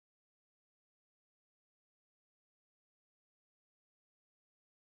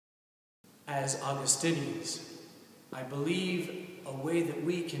As Augustinians, I believe a way that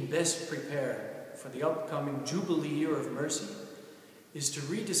we can best prepare for the upcoming Jubilee year of mercy is to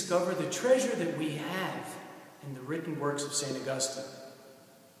rediscover the treasure that we have in the written works of Saint Augustine.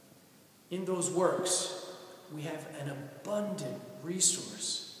 In those works, we have an abundant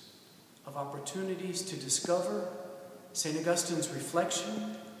resource of opportunities to discover Saint Augustine's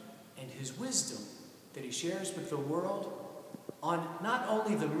reflection and his wisdom that he shares with the world on not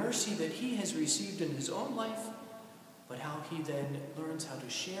only the mercy that he has received in his own life, but how he then learns how to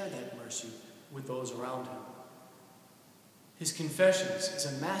share that mercy with those around him. His Confessions is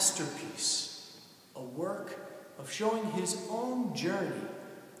a masterpiece, a work of showing his own journey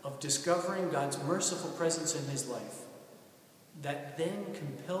of discovering God's merciful presence in his life, that then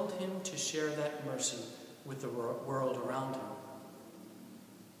compelled him to share that mercy with the world around him.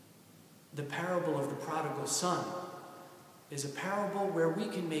 The parable of the prodigal son is a parable where we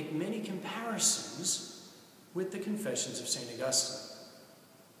can make many comparisons with the Confessions of Saint Augustine.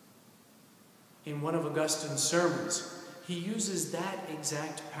 In one of Augustine's sermons, he uses that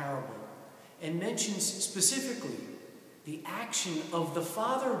exact parable and mentions specifically the action of the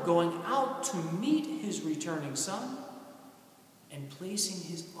father going out to meet his returning son and placing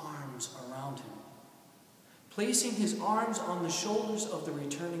his arms around him, placing his arms on the shoulders of the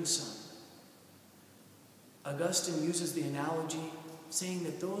returning son. Augustine uses the analogy saying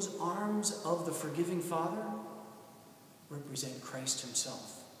that those arms of the forgiving father represent Christ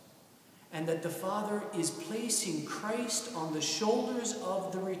himself, and that the father is placing Christ on the shoulders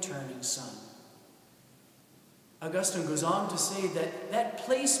of the returning son. Augustine goes on to say that that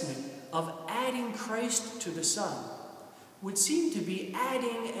placement of adding Christ to the son would seem to be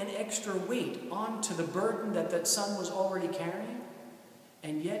adding an extra weight onto the burden that that son was already carrying,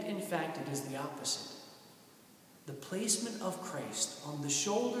 and yet in fact it is the opposite. The placement of Christ on the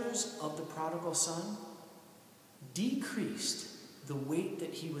shoulders of the prodigal son decreased the weight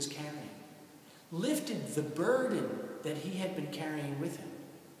that he was carrying, lifted the burden that he had been carrying with him,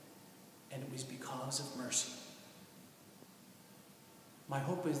 and it was because of mercy. My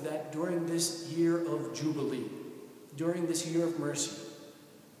hope is that during this year of Jubilee, during this year of mercy,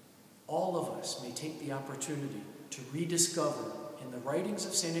 all of us may take the opportunity to rediscover in the writings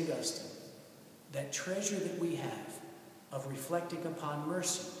of Saint Augustine that treasure that we have of reflecting upon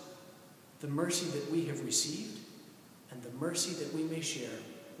mercy, the mercy that we have received, and the mercy that we may share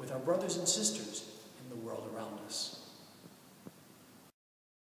with our brothers and sisters in the world around us.